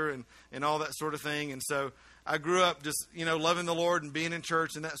director and all that sort of thing. And so I grew up just, loving the Lord and being in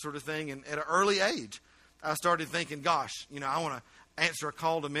church and that sort of thing. And at an early age, I started thinking, gosh, I want to answer a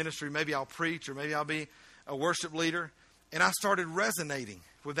call to ministry. Maybe I'll preach or maybe I'll be a worship leader. And I started resonating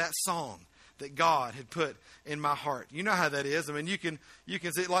with that song that God had put in my heart. You know how that is. You can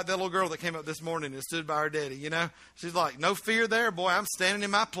see it like that little girl that came up this morning and stood by her daddy, She's like, no fear there, boy. I'm standing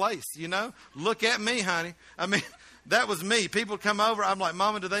in my place, Look at me, honey. That was me. People come over. I'm like,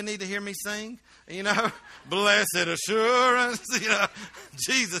 Mama, do they need to hear me sing? Blessed assurance,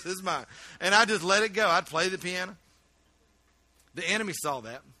 Jesus is mine. And I just let it go. I'd play the piano. The enemy saw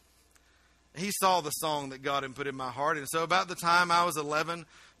that. He saw the song that God had put in my heart. And so about the time I was 11,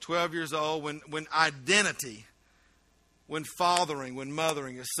 12 years old, when identity, when fathering, when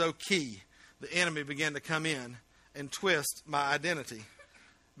mothering is so key, the enemy began to come in and twist my identity.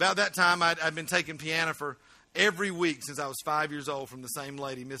 About that time, I'd been taking piano for every week since I was 5 years old from the same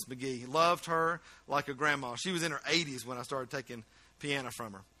lady, Miss McGee. Loved her like a grandma. She was in her 80s when I started taking piano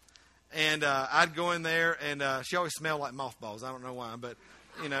from her. And I'd go in there, and she always smelled like mothballs. I don't know why, but,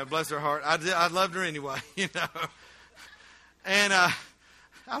 bless her heart. I loved her anyway, And I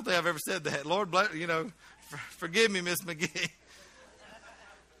don't think I've ever said that. Lord, bless, forgive me, Miss McGee.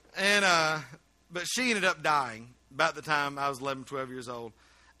 And but she ended up dying about the time I was 11, 12 years old.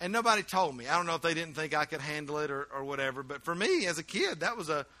 And nobody told me. I don't know if they didn't think I could handle it or whatever. But for me, as a kid, that was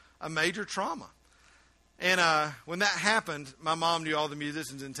a major trauma. And when that happened, my mom knew all the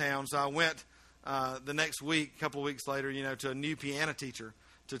musicians in town. So I went the next week, a couple of weeks later, to a new piano teacher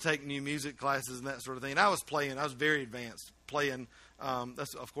to take new music classes and that sort of thing. And I was very advanced, playing.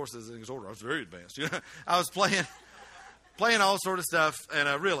 That's, of course, as an order. I was very advanced. I was playing all sort of stuff, and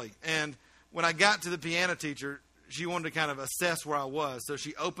And when I got to the piano teacher, she wanted to kind of assess where I was. So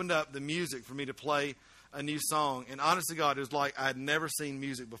she opened up the music for me to play a new song. And honest to God, it was like I had never seen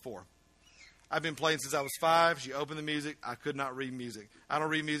music before. I've been playing since I was 5. She opened the music. I could not read music. I don't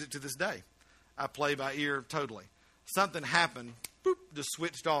read music to this day. I play by ear totally. Something happened, boop, just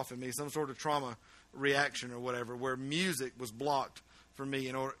switched off in me, some sort of trauma reaction or whatever, where music was blocked for me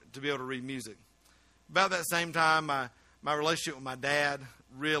in order to be able to read music. About that same time, my relationship with my dad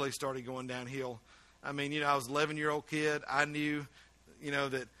really started going downhill. I mean, I was an 11-year-old kid. I knew,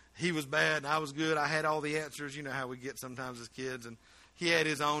 that he was bad and I was good. I had all the answers. You know how we get sometimes as kids. And he had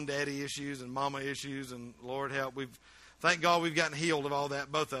his own daddy issues and mama issues, and Lord help, thank God we've gotten healed of all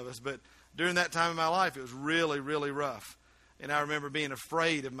that, both of us. But during that time in my life, it was really, really rough. And I remember being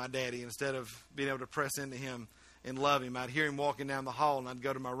afraid of my daddy instead of being able to press into him and love him. I'd hear him walking down the hall, and I'd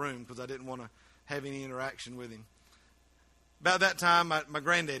go to my room because I didn't want to have any interaction with him. About that time, my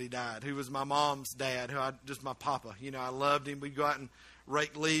granddaddy died, who was my mom's dad, just my papa. I loved him. We'd go out and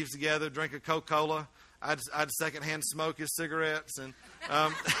rake leaves together, drink a Coca-Cola. I'd secondhand smoke his cigarettes. And,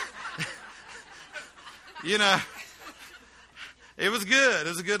 it was good. It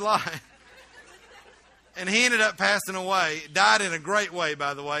was a good life. And he ended up passing away. Died in a great way,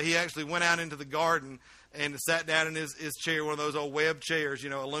 by the way. He actually went out into the garden and sat down in his chair, one of those old web chairs,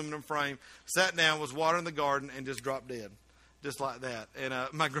 aluminum frame. Sat down, was watering the garden, and just dropped dead. Just like that. And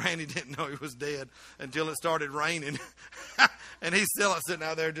my granny didn't know he was dead until it started raining. And he's still sitting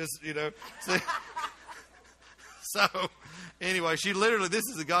out there just, See? So, anyway, she literally, this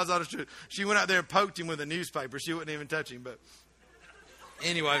is the God's honest truth. She went out there and poked him with a newspaper. She wouldn't even touch him. But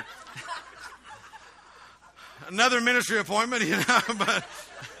anyway, another ministry appointment, but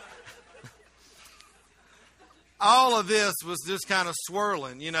all of this was just kind of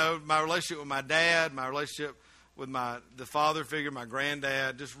swirling. My relationship with my dad, my relationship with the father figure, my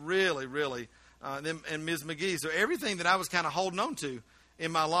granddad, just really, really, and Ms. McGee. So everything that I was kind of holding on to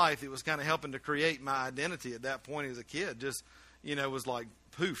in my life, it was kind of helping to create my identity at that point as a kid. Just, was like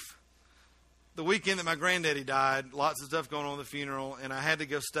poof. The weekend that my granddaddy died, lots of stuff going on at the funeral, and I had to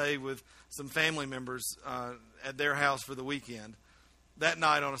go stay with some family members at their house for the weekend. That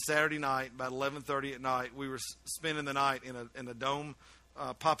night, on a Saturday night, about 11:30 at night, we were spending the night in a dome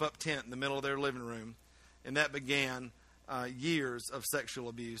pop-up tent in the middle of their living room. And that began years of sexual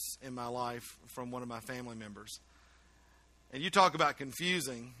abuse in my life from one of my family members. And you talk about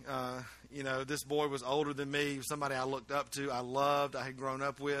confusing. This boy was older than me, somebody I looked up to, I loved, I had grown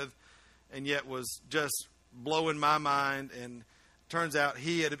up with, and yet was just blowing my mind. And turns out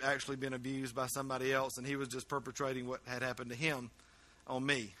he had actually been abused by somebody else, and he was just perpetrating what had happened to him on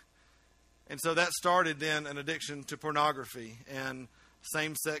me. And so that started then an addiction to pornography and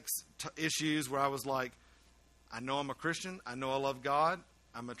same-sex issues where I was like, I know I'm a Christian. I know I love God.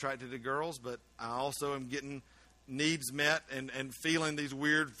 I'm attracted to girls, but I also am getting needs met and feeling these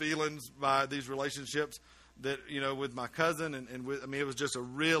weird feelings by these relationships that, with my cousin. And with, it was just a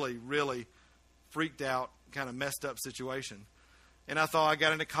really, really freaked out, kind of messed up situation. And I thought I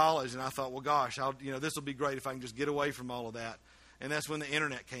got into college and I thought, well, gosh, this will be great if I can just get away from all of that. And that's when the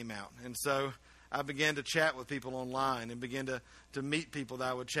internet came out. And so I began to chat with people online and began to meet people that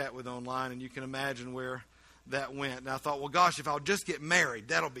I would chat with online. And you can imagine where that went. And I thought, well, gosh, if I'll just get married,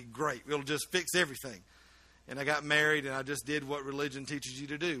 that'll be great. It'll just fix everything. And I got married, and I just did what religion teaches you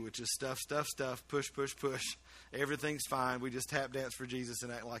to do, which is stuff, push, push, push. Everything's fine. We just tap dance for Jesus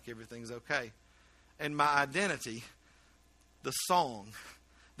and act like everything's okay. And my identity, the song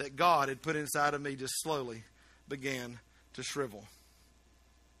that God had put inside of me, just slowly began to shrivel.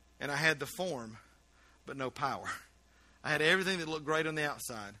 And I had the form, but no power. I had everything that looked great on the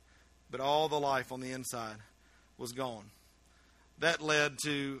outside, but all the life on the inside was gone. That led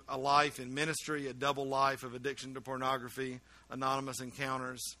to a life in ministry, a double life of addiction to pornography, anonymous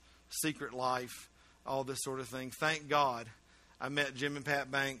encounters, secret life, all this sort of thing. Thank God I met Jim and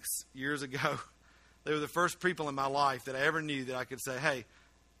Pat Banks years ago. They were the first people in my life that I ever knew that I could say, hey,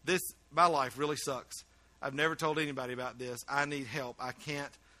 my life really sucks. I've never told anybody about this. I need help. I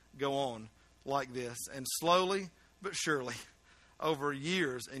can't go on like this. And slowly but surely, over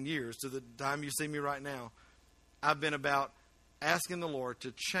years and years, to the time you see me right now, I've been about asking the Lord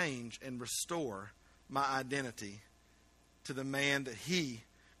to change and restore my identity to the man that He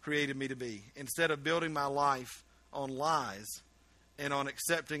created me to be. Instead of building my life on lies and on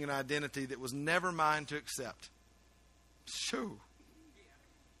accepting an identity that was never mine to accept. Shoo.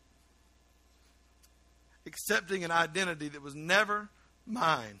 accepting an identity that was never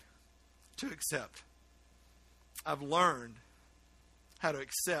mine to accept. I've learned how to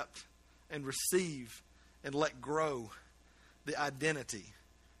accept and receive and let grow the identity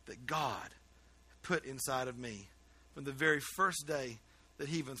that God put inside of me from the very first day that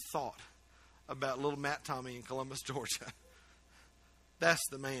he even thought about little Matt Tommy in Columbus, Georgia. That's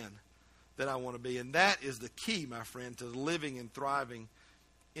the man that I want to be. And that is the key, my friend, to living and thriving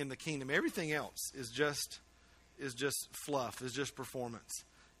in the kingdom. Everything else is just fluff, is just performance.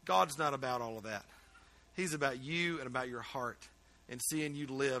 God's not about all of that. He's about you and about your heart and seeing you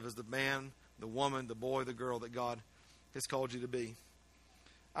live as the man, the woman, the boy, the girl that God has called you to be.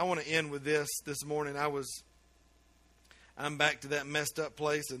 I want to end with this morning. I'm back to that messed up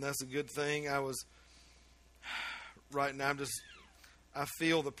place, and that's a good thing. Right now, I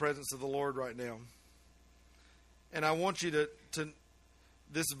feel the presence of the Lord right now. And I want you to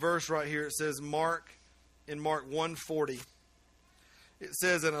this verse right here, it says in Mark 1:40, it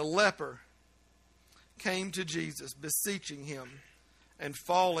says, and a leper came to Jesus, beseeching him and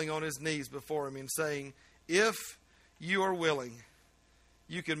falling on his knees before him and saying, if you are willing,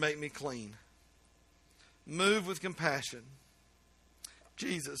 you can make me clean. Moved with compassion,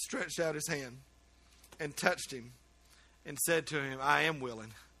 Jesus stretched out his hand and touched him and said to him, I am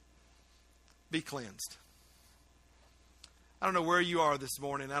willing. Be cleansed. I don't know where you are this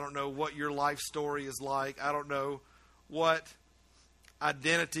morning. I don't know what your life story is like. I don't know what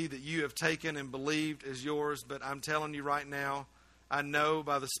identity that you have taken and believed is yours, but I'm telling you right now, I know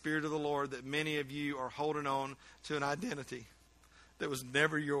by the Spirit of the Lord that many of you are holding on to an identity that was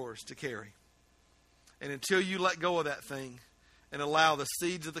never yours to carry. And until you let go of that thing and allow the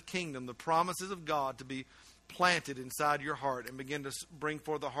seeds of the kingdom, the promises of God to be planted inside your heart and begin to bring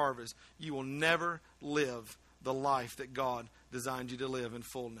forth the harvest, you will never live the life that God designed you to live in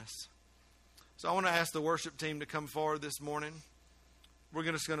fullness. So I want to ask the worship team to come forward this morning. We're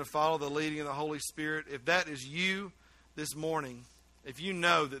just going to follow the leading of the Holy Spirit. If that is you this morning, if you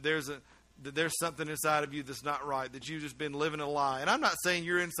know that there's something inside of you that's not right, that you've just been living a lie. And I'm not saying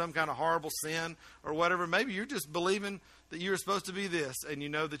you're in some kind of horrible sin or whatever. Maybe you're just believing that you're supposed to be this and you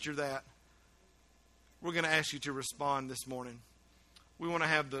know that you're that. We're going to ask you to respond this morning. We want to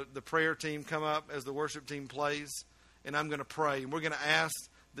have the prayer team come up as the worship team plays, and I'm going to pray. And we're going to ask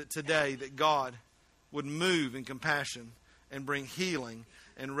that today that God would move in compassion and bring healing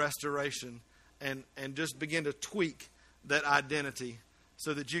and restoration and just begin to tweak that identity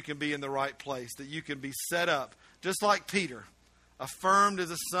so that you can be in the right place, that you can be set up, just like Peter, affirmed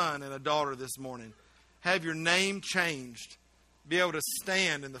as a son and a daughter this morning. Have your name changed. Be able to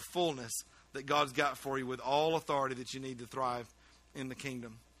stand in the fullness that God's got for you with all authority that you need to thrive in the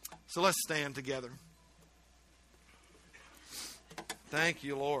kingdom. So let's stand together. Thank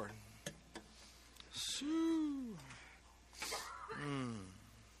you, Lord.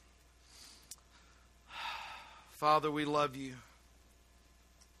 Father, we love you.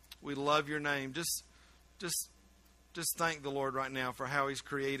 We love your name. Just thank the Lord right now for how he's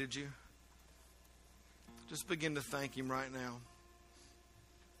created you. Just begin to thank him right now.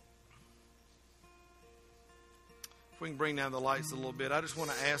 If we can bring down the lights a little bit, I just want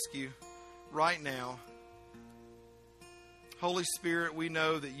to ask you right now, Holy Spirit, we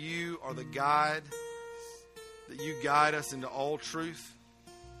know that you are the guide, that you guide us into all truth.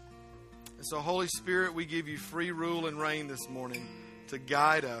 And so, Holy Spirit, we give you free rule and reign this morning to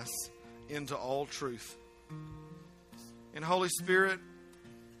guide us into all truth. And Holy Spirit,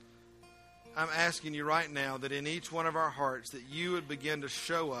 I'm asking you right now that in each one of our hearts that you would begin to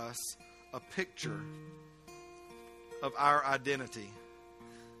show us a picture of our identity.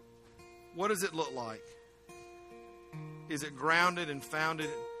 What does it look like? Is it grounded and founded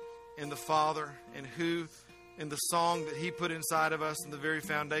in the Father and who, in the song that he put inside of us in the very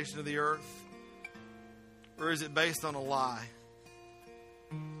foundation of the earth? Or is it based on a lie?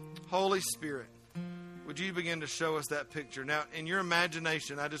 Holy Spirit, would you begin to show us that picture? Now, in your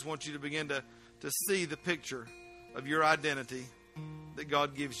imagination, I just want you to begin to see the picture of your identity that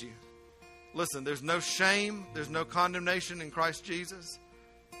God gives you. Listen, there's no shame, there's no condemnation in Christ Jesus.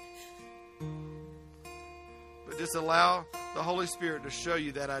 But just allow the Holy Spirit to show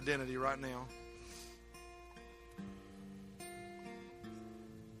you that identity right now.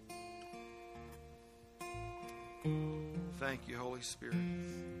 Thank you, Holy Spirit.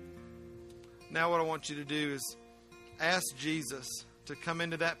 Now what I want you to do is ask Jesus to come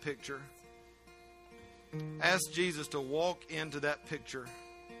into that picture. Ask Jesus to walk into that picture.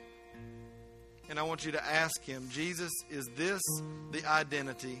 And I want you to ask him, Jesus, is this the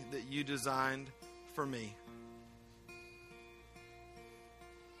identity that you designed for me?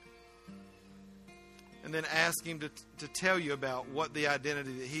 And and then ask Him to tell you about what the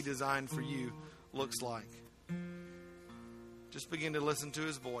identity that He designed for you looks like. Just begin to listen to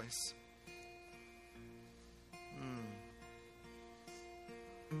His voice.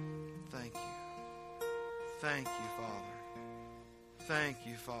 Thank you. Thank you, Father. Thank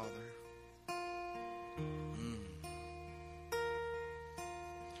you, Father.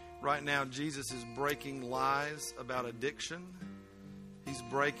 Right now, Jesus is breaking lies about addiction. He's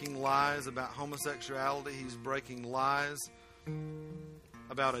breaking lies about homosexuality. He's breaking lies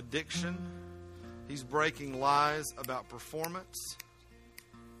about addiction. He's breaking lies about performance.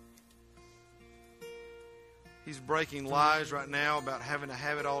 He's breaking lies right now about having to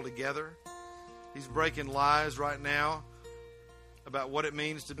have it all together. He's breaking lies right now about what it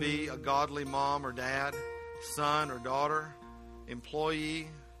means to be a godly mom or dad, son or daughter, employee.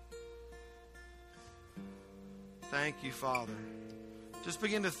 Thank you, Father. Just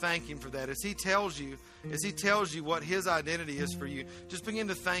begin to thank Him for that. As He tells you what His identity is for you, just begin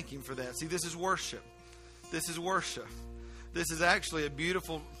to thank Him for that. See, this is worship. This is worship. This is actually a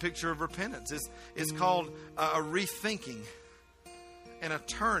beautiful picture of repentance. It's called a rethinking and a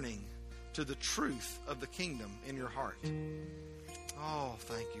turning to the truth of the kingdom in your heart. Oh,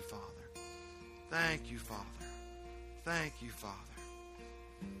 thank you, Father. Thank you, Father. Thank you, Father.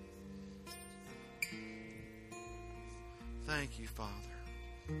 Thank you, Father.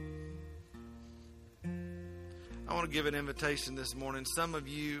 I want to give an invitation this morning. Some of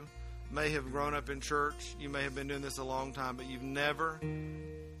you may have grown up in church. You may have been doing this a long time, but you've never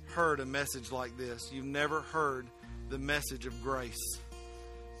heard a message like this. You've never heard the message of grace.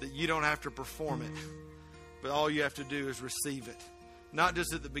 That you don't have to perform it, but all you have to do is receive it. Not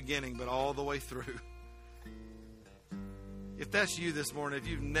just at the beginning, but all the way through. If that's you this morning, if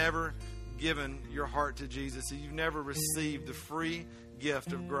you've never given your heart to Jesus, if you've never received the free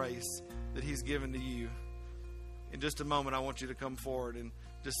gift of grace that He's given to you, in just a moment I want you to come forward and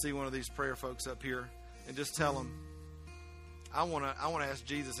just see one of these prayer folks up here and just tell them, I want to ask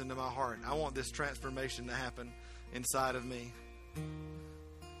Jesus into my heart. I want this transformation to happen inside of me.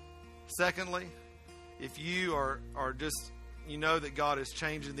 Secondly, if you are just, you know that God is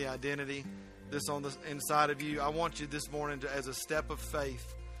changing the identity that's on the inside of you, I want you this morning to, as a step of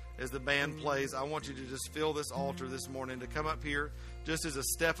faith, as the band plays, I want you to just fill this altar this morning, to come up here just as a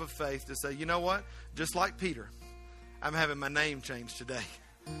step of faith to say, you know what? Just like Peter, I'm having my name changed today.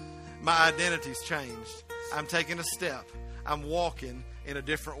 My identity's changed. I'm taking a step. I'm walking in a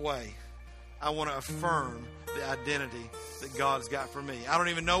different way. I want to affirm the identity that God's got for me. I don't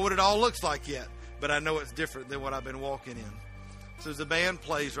even know what it all looks like yet, but I know it's different than what I've been walking in. So as the band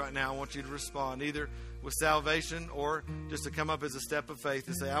plays right now, I want you to respond either with salvation or just to come up as a step of faith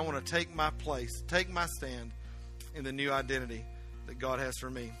to say, I want to take my place, take my stand in the new identity that God has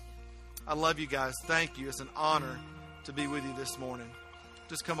for me. I love you guys. Thank you. It's an honor to be with you this morning.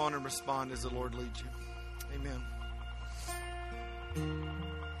 Just come on and respond as the Lord leads you. Amen.